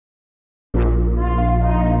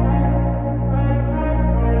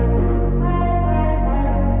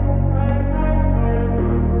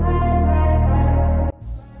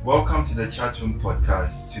Welcome to the Chat Room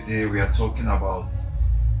podcast. Today we are talking about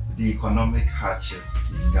the economic hardship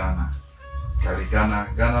in Ghana. Charlie,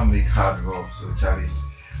 Ghana make hard rough. So Charlie,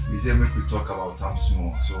 we say we could talk about them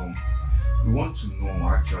small. So we want to know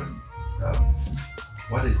actually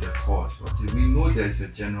what is the cause? We know there is a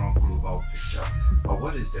general global picture, but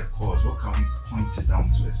what is the cause? What can we point it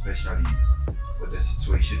down to, especially for the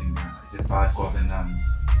situation in Ghana? Is it bad governance?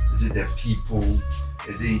 Is it the people?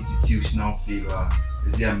 Is it institutional failure?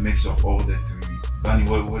 Is it a mix of all the three? Bunny,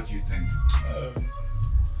 what do you think?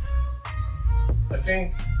 I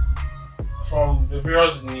think from the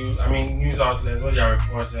various news outlets, what they are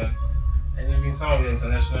reporting, and even some of the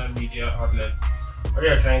international media outlets, what they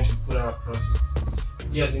are trying to put out across is,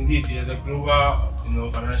 yes, indeed, there's a global,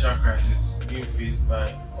 financial crisis being faced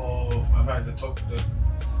by all, the top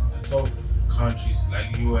countries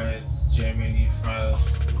like US, Germany,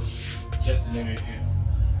 France, just to name a few.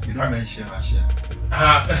 You don't mention Russia.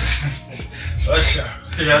 Russia.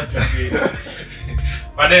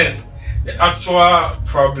 But then, the actual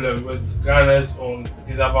problem with Ghana's own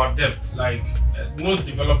is about debt. Like most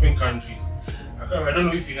developing countries, I don't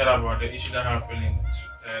know if you heard about the issue that happened in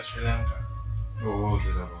Sri Lanka. Oh, what was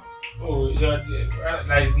it about? Oh, yeah,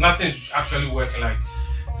 like nothing's actually working. Like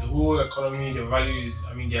the whole economy, the values,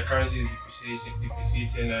 their currency is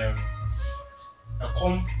depreciating.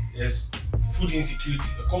 There's food insecurity,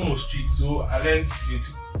 a common street. So I learned they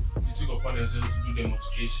took upon themselves to do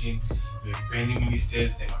demonstration. They were burning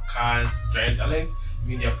ministers, their cars, trying to learn.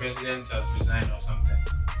 Their president has resigned or something.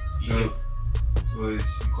 So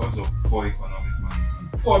it's because of poor economic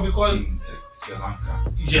management. Poor because in Sri Lanka.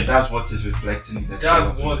 Yes. That's what is reflecting in the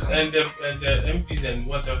That's what and the MPs and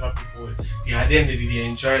whatever people at the end of the day they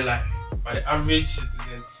enjoy life. But the average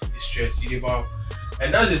citizen is stressed.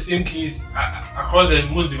 And that's the same case across the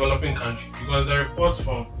most developing countries, because I read a report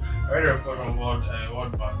from World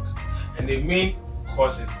Bank, and the main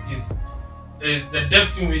causes is the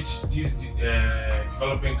depth in which these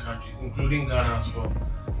developing countries, including Ghana as well,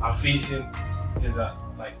 are facing is that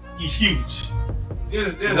like huge.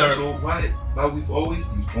 So why? But we've always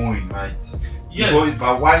been owing, right? Yes.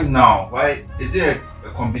 But why now? Why is it a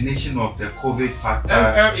combination of the COVID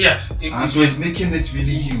factor? Yeah. So it's making it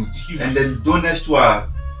really huge. And then donors too are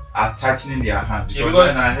tightening their hands, because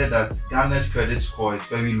when I heard that Ghana's credit score is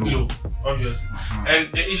very low. Obviously. And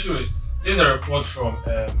the issue is, there's a report from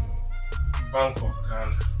Bank of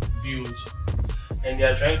Ghana, BOG, and they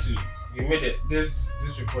are trying to. They made it. This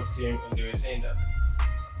report came and they were saying that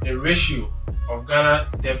the ratio of Ghana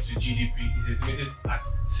debt to GDP is estimated at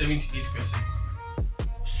 78%.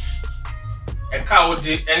 A car would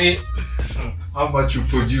do any. How much you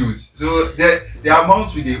produce? So the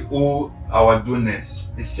amount we owe our donors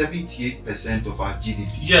is 78% of our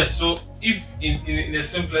GDP. Yes. So if in the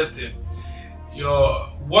simplest thing,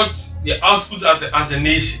 the output as a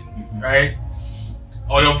nation, right,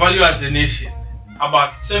 or your value as a nation,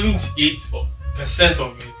 about 78%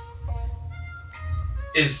 of it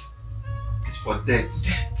is for debt.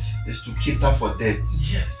 It's to cater for debt.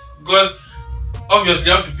 Yes, because obviously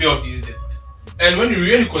you have to pay off this debt. And when you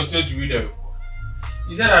really continue to read the report,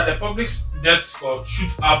 he said that the public's debt score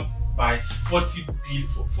shoot up by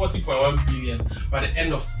 40.1 billion by the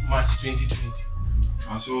end of March 2020.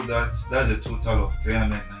 And so that's a total of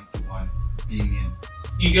 391 billion.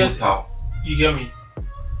 You get total. You get me?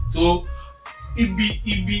 So it be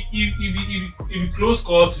close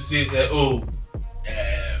call to say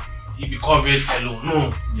it be COVID alone.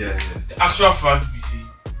 No. Yeah. The actual fact we see,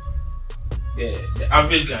 the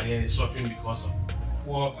average Ghanaian is suffering because of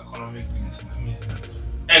poor economic management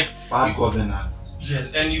and bad governance. Yes,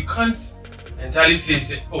 and you can't entirely say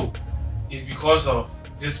it's because of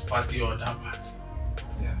this party or that party.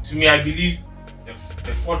 Yeah. To me, I believe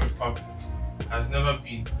the Fourth Republic has never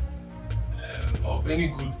been of any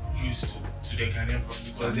good use to the Ghanaian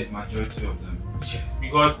public, because the majority of them. Yes,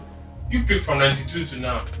 because you pick from 92 to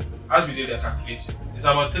now, as we did the calculation, it's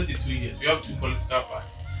about 32 years. We have two political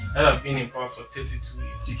parties that have been in power for 32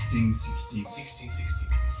 years. 16.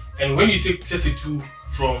 And when you take 32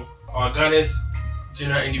 from our Ghana's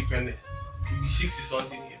general independence, it will be 60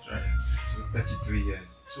 something years, right? So 33 years.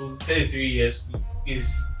 So 33 years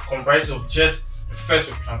is comprised of just the First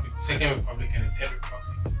Republic, the Second Republic, and the Third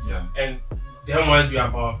Republic. Yeah. And there must be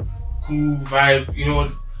about cool vibe,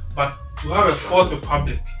 but to have a Fourth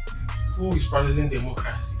Republic who is practicing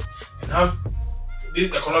democracy and have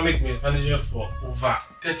this economic mismanagement for over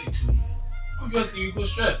 32 years, obviously we go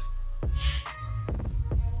stress.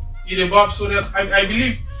 So I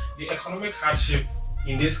believe the economic hardship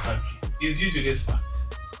in this country is due to this fact: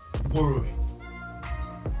 borrowing.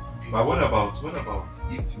 But what about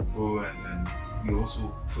if you go and then we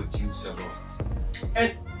also produce a lot.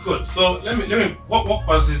 And good. So let me what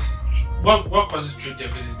causes trade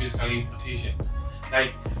deficit? Basically importation,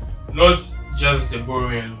 like not just the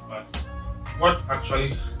borrowing, but what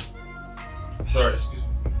actually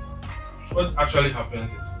what actually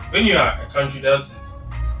happens is when you are a country that is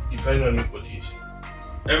depending on importation,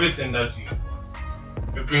 everything that you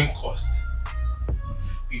import will bring cost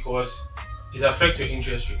because it affects your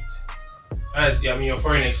interest rate. As I mean your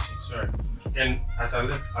foreign exchange, sorry. And at a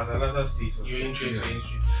later stage, your interest rate.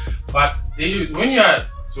 But the issue when you are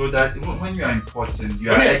so that when you are importing,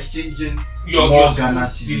 you are exchanging your Ghana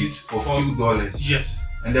cedis for few dollars. Yes.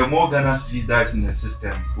 And the more Ghana cedis that's in the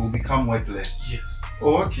system will become worthless. Yes.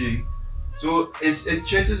 Oh, okay. So it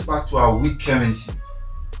traces back to our weak currency.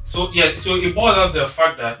 So yeah, so it boils down to the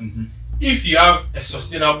fact that if you have a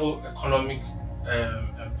sustainable economic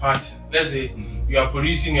pattern, let's say you are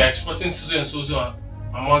producing, you are exporting so and so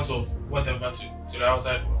amount of whatever to the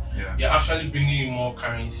outside world, you're actually bringing in more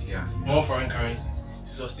currencies, more foreign currencies to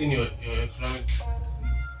sustain your economic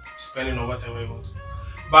spending or whatever you want to do.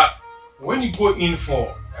 But when you go in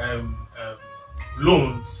for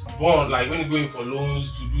loans, like when you go in for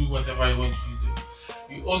loans to do whatever you want to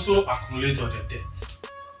do, you also accumulate all the debt.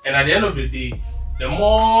 And at the end of the day, the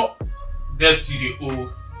more debts you owe,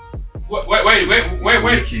 where you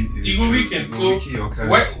go weaken. So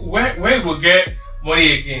where you go get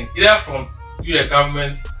money again, either from you the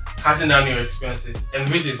government cutting down your expenses, and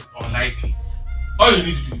which is unlikely. All you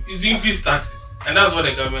need to do is to increase taxes, and that's what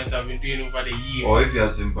the government have been doing over the years. Or if you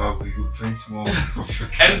are Zimbabwe, you print more of your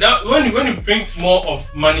and that, when you print more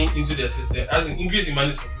of money into the system, as an increase in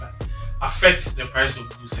money supply affects the price of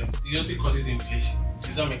goods, and it also causes inflation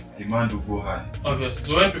to some extent. Demand will go high. Obviously,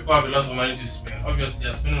 so when people have a lot of money to spend, obviously they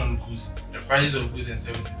are spending on goods. The prices of goods and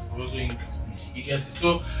services will also increase. You get it.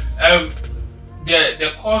 So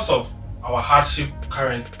the cause of our hardship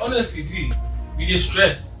current, honestly, we get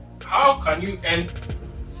stress. How can you earn,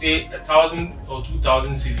 say, 1,000 or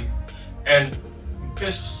 2,000 cedis, and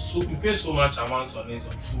you pay so much amount on it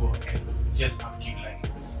on fuel and just upkeep, like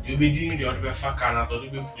you'll be doing the other factor and you'll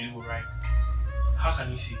be putting right? How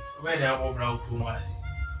can you see where they are all brown too much?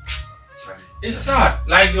 It's sad.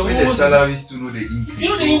 Like your the salaries to know the increase. You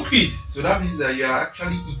know the increase. So that means that you are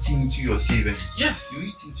actually eating into your savings. Yes. You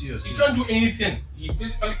eat into your savings. You can't do anything. You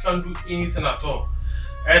basically can't do anything at all.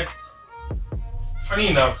 And funny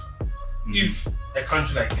enough, if a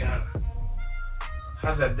country like Ghana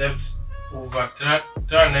has a debt over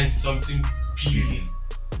 390 something billion,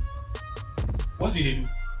 what will they do?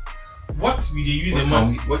 What will they use the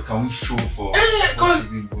money? What can we show for? Because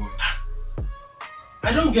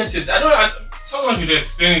I don't get it. Someone should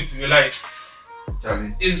explain it to me. Like,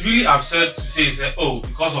 Charlie, it's really absurd to say, oh,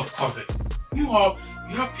 because of COVID. Meanwhile,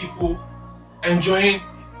 you have people enjoying.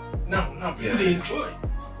 Now people they enjoy.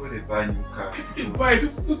 People they buy new cars. They buy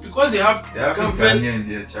people because they have government in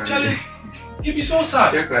there, Charlie. It'd be so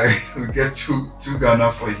sad. Check like we get two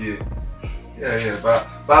Ghana for here. Yeah.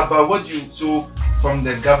 But what so from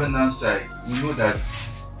the governance side, we know that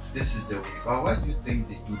this is the way. But why do you think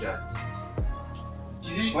they do that?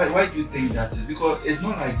 Why do you think that is? Because it's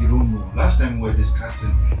not like they don't know. Last time we were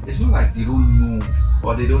discussing, it's not like they don't know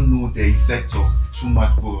or they don't know the effect of too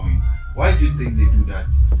much borrowing. Why do you think they do that?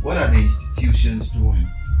 What are the institutions doing?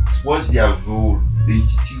 What's their role? The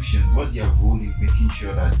institution, what's their role in making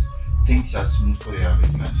sure that things are smooth for the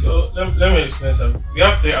average man? So let me explain something. We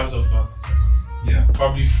have 3 arms of government. Yeah.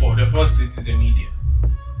 Probably 4. The first stage is the media.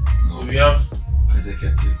 So we have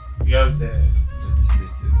executive. We have the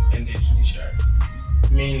legislative and the judiciary.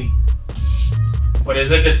 Mainly, for the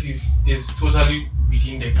executive, is totally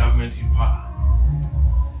within the government in power.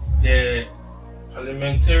 The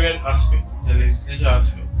parliamentarian aspect, the legislature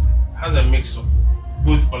aspect, has a mix of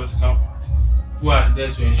both political parties who are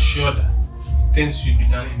there to ensure that things should be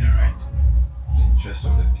done in the right way. The interest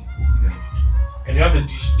of the people, yeah. And you have the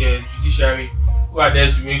judiciary who are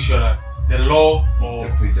there to make sure that the law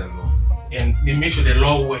interpret the law and they make sure the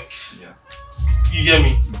law works. Yeah. You hear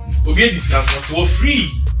me? We get discussed for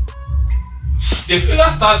free. The figure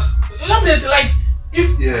starts like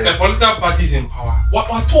if a political party is in power, what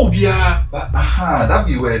Tobia? But that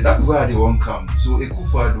be where they won't come. So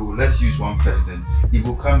Akufo-Addo, let's use one president, he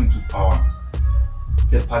will come into power.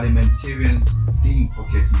 The parliamentarians they in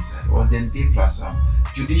pocket inside, or then they plus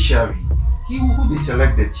judiciary. He who they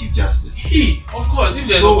select the chief justice. Of course.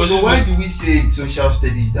 If so why do we say in social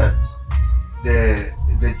studies that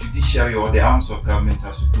the judiciary or the arms of government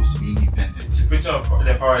are supposed to be independent? Separation of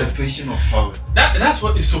the power. Separation of power. That's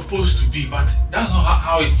what it's supposed to be, but that's not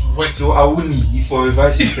how it works. So Awuni, if for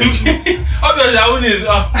revising obviously Awuni is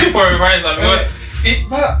for revising because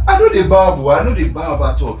But I know the Bible. I know the Bible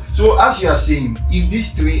at all. So as you are saying, if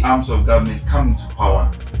these three arms of government come into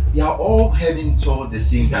power, they are all heading toward the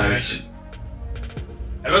same direction.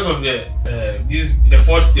 A lot of the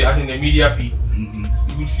fourth state, as in the media people, you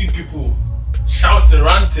will see people shouting,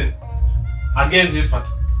 ranting against this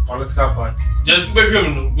political party. Just because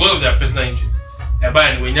of their personal interests.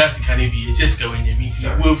 When you can be just when you meet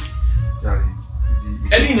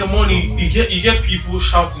early in the morning, you get people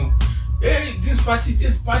shouting, "Hey, this party,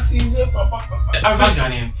 papa." Average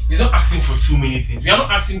Ghanaian is not asking for too many things. We are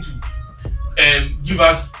not asking to give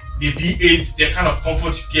us the V8, the kind of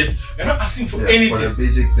comfort you get. We are not asking for anything. For the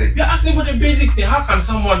basic thing. We are asking for the basic thing. How can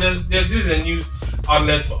someone this is a news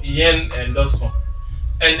outlet for yen.com,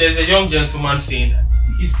 and there's a young gentleman saying that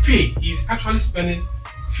his pay, he's actually spending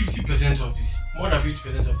 50% of his, more than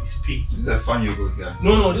 50% of his pay. This is a fun yoga guy.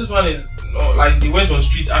 No, this one is like they went on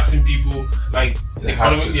street asking people like the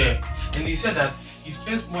economic, and he said that he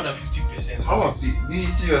spends more than 50%. How are people?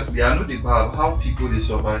 Seriously, I know the Bible. How people they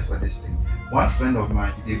survive for this thing. One friend of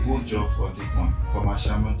mine, they go job for the one from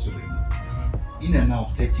Ashaman to the in and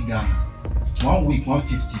out 30 Ghana. 1 week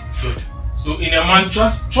 150. Good. So in a month, it's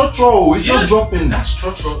not dropping. That's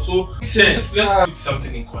structural. So let's put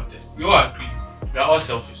something in context. We all agree. We are all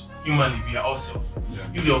selfish. Humanly, we are all selfish.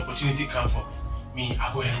 Yeah. If the opportunity comes for me,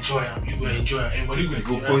 I go enjoy them. You go enjoy them. Everybody go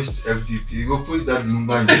enjoy. You go post FDP. You go post that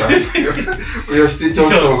Lumba in for your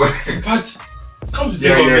status. But come to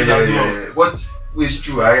think of it as well. What is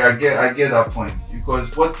true? I get that point,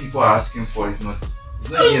 because what people are asking for is not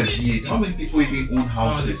even V8. How many people even own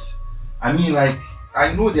houses? I mean, like,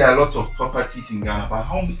 I know there are lots of properties in Ghana, but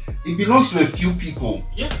how many? It belongs to a few people.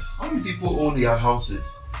 Yes. How many people own their houses?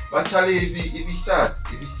 But actually, it be sad.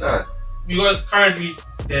 It be sad. Because currently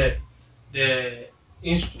the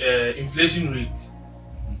inflation rate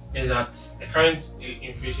is at the current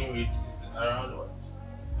inflation rate is around what?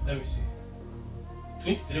 Let me see.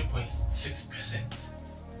 23.6%.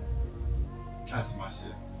 That's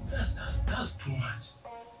massive. That's too much.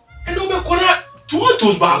 And over corner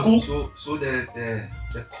tomatoes bago. So the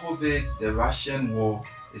COVID, the Russian war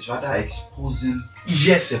is rather exposing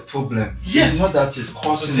the problem. Yes. It's not that it's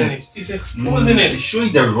causing it. It's exposing it. It's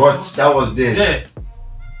showing the rot that was there. There.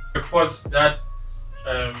 Reports that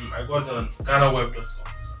I got on GhanaWeb.com.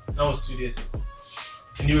 That was 2 days ago.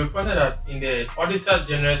 And he reported that in the Auditor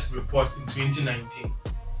General's report in 2019,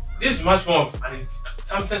 this is much more of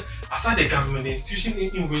something aside the government, the institution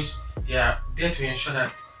in which they are there to ensure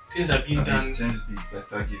that things are being done. Things be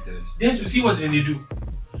better, give this. Then to see what they do.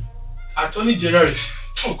 Attorney General is,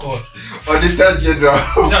 oh God. Auditor General.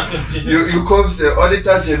 you come say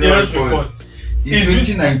Auditor General report in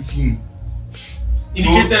 2019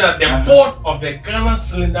 indicated that the board of the Ghana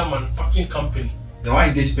Cylinder Manufacturing Company, the one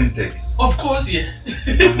in this text, of course, yeah,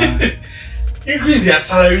 increase their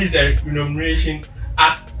salaries and remuneration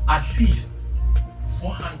at least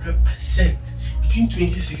 400% between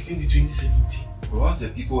 2016 to 2017. But once the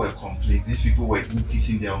people were complaining, these people were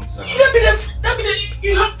increasing their own salary.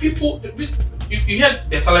 You have people, you had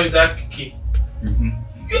the salaries that came.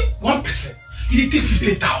 1%. You take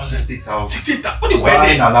 50,000. 60,000. What do you wear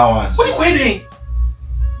then? Allowance. What do you wear then?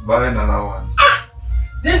 Buying allowance.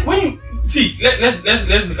 Then when you see, let's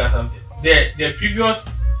look at something. The previous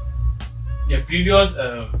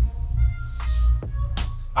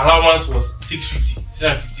allowance was 650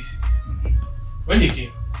 cedis.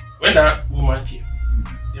 When that woman came,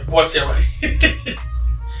 the board chair,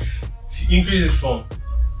 she increased it from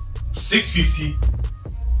 650.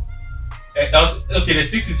 The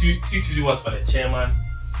 650 was for the chairman,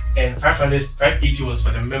 and 580 was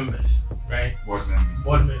for the members, right?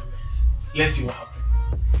 Board members. Let's see what happened.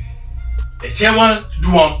 The chairman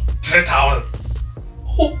do 3,000.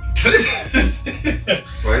 Oh, 3,000.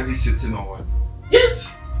 For every sitting or what?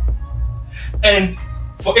 Yes. And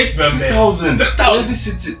for 8 members, 3,000. 3,000. For every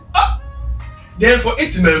sitting. Then for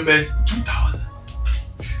 8 members, 2,000.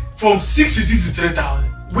 From 650 to 3,000.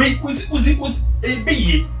 Wait, was it a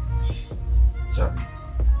big?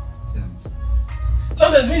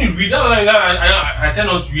 Sometimes when you read, I tend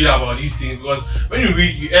not to read about these things, because when you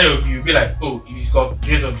read, you'll be like, oh, it's got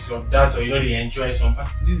this or it's got that, or they enjoy some, but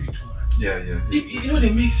this be too much. Yeah. They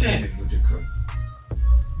make sense.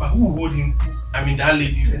 But who hold him? I mean, that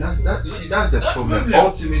lady. Yeah, that's the problem.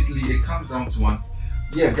 Ultimately, it comes down to one.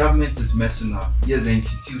 Yeah, government is messing up. Yeah, the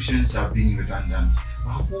institutions are being redundant.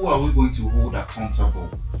 But who are we going to hold accountable?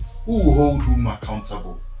 Who will hold whom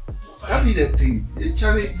accountable? That be the thing.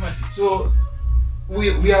 Actually, so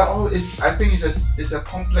we are all. I think it's a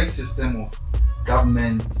complex system of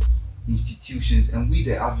government, institutions, and we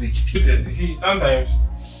the average people. You see, sometimes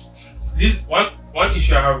this one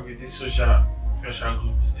issue I have with this social pressure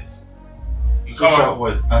groups. Yes. You come Pressure out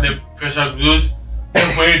what? the pressure groups.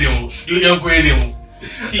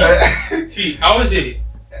 See, I would say,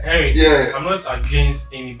 Henry, Yeah. I'm not against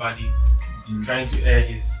anybody trying to air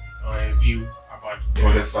his view about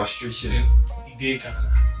Or the frustration.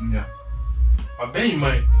 Yeah. But bear in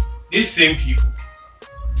mind, these same people,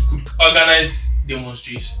 you could organize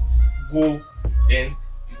demonstrations, go, then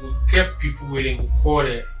you could get people willing to call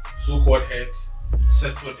the so-called heads,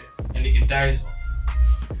 settle them, and it dies off.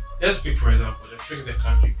 Let's pick, for example, the Fix the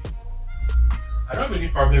Country people. I don't have any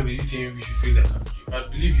problem with you saying we should fix the country,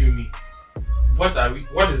 but believe you me, what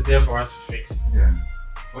is there for us to fix? Yeah.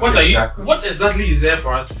 What exactly is there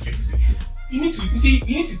for us to fix? You need to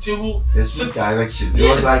table. There's no direction. It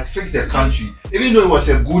was like fix the country. Even though it was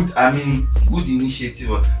a good initiative,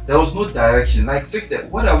 there was no direction. Like fix the,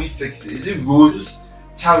 what are we fixing? Is it roads,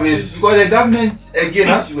 tariffs? Because the government, again,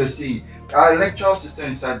 as you were saying, our electoral system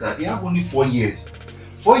inside that, they have only 4 years.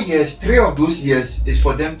 4 years, 3 of those years is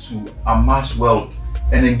for them to amass wealth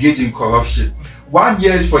and engage in corruption. 1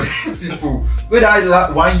 year is for the people. Whether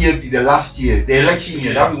 1 year be the last year, the election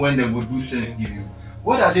year, that be when they will do things give you.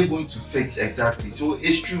 What are they going to fix exactly? So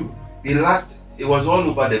it's true. They lacked. It was all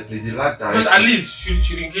over the place. They lacked direction. But at least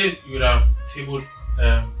should engage. You would have tabled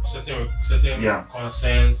certain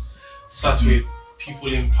concerns, start with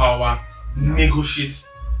people in power, negotiate,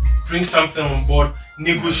 bring something on board,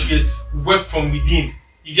 negotiate, work from within.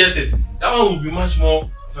 You get it? That one would be much more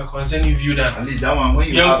of a concerning view than at least that one when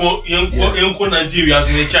you have Nigeria as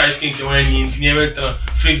in a child thinking when you never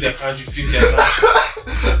fix the country, fix the country.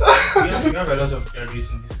 We have a lot of graduates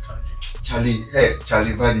in this country. Charlie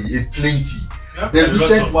Valley, it's plenty. The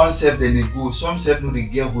recent one said then they go, some said no they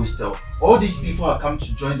get hostel. All these people are come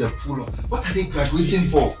to join the pool. What are they graduating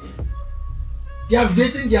for? They are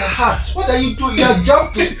raising their hearts. What are you doing? You are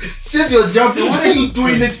jumping. Save your jumping. What are you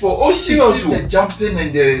doing it for? Oh, seriously. The jumping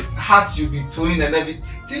and the hearts you'll be throwing and everything.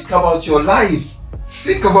 Think about your life.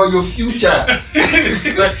 Think about your future.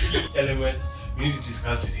 Element we need to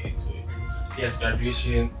discuss today. So, yes,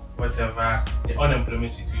 graduation, whatever, the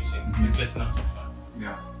unemployment situation is getting out of hand.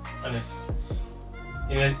 Yeah. Honestly.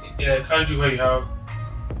 In a country where you have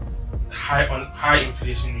high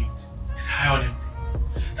inflation rate and high unemployment,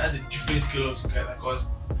 that's a different scale altogether. Because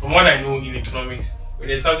from what I know in economics, when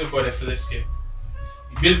there's something called a Phillips scale,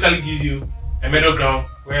 it basically gives you a middle ground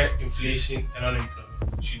where inflation and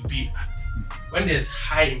unemployment should be at. When there's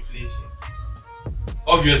high inflation,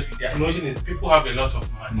 obviously the notion is people have a lot of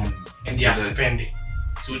money and they are spending,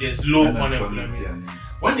 so there's low unemployment.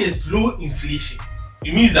 When there's low inflation,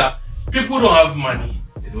 it means that people don't have money,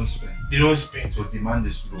 they don't spend. So demand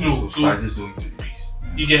is low, so prices don't increase.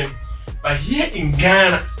 You get me? But here in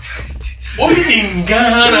Ghana, only in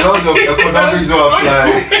Ghana, the laws of economics don't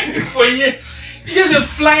apply. For years, you just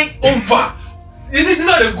fly over. These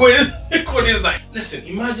are the goals. The code is like, listen,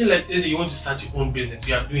 imagine like this, you want to start your own business.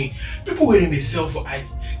 You are doing, people waiting they sell for ID.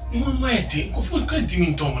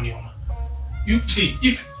 You see,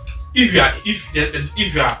 if you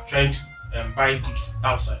are trying to buy goods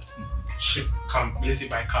outside, ship come, let's say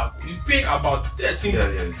by cargo, you pay about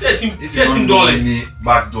 $13.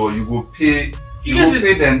 Back door, you go pay. You go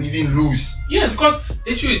pay them even lose. Yes, because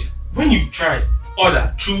the truth, when you try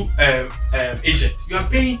order through agent, you are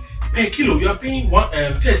paying per kilo. You are paying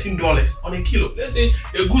 $13 on a kilo. Let's say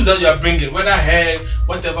the goods that you are bringing, whether hair,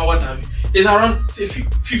 whatever, is around say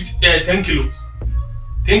 10 kilos,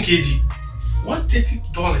 10 kg,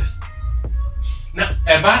 $130. Now,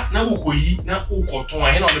 the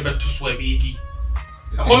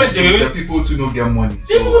people to not get money.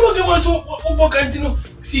 So. People don't get money, so what can you know?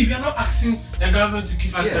 See, we are not asking the government to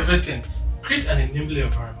give us everything. Create an enabling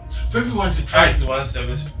environment for everyone to try to one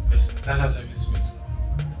service person. That's a service person.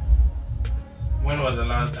 When was the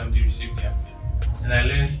last time they received their pay? And I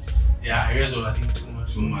learned their arrears was I think 2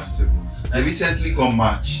 months. 2 months ago. They recently got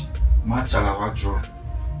March Alawa draw.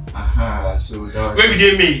 So that where we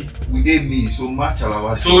did May? We did May, so March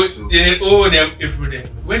Alawa. So they owe them April then.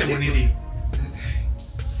 When the money day?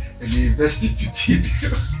 And they invested to TB.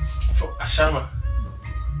 From Ashama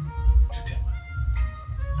to Tema.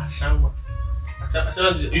 Ashama.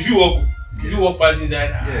 If you walk past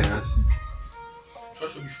inside, I see.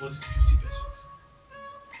 Church will be 40-50 pesos.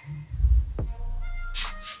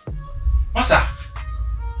 Massa.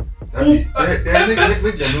 They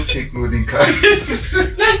don't take loading cards.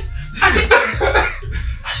 Like, I said,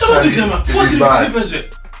 Ashama to Tema, 40-50 pesos.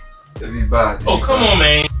 That'd be bad. Oh, come on,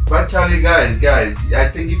 man. But Charlie, guys, I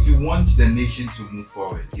think if you want the nation to move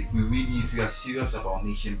forward, if you are serious about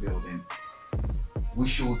nation building, we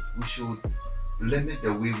should limit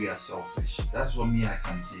the way we are selfish. That's what I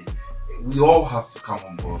can say. We all have to come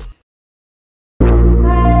on board.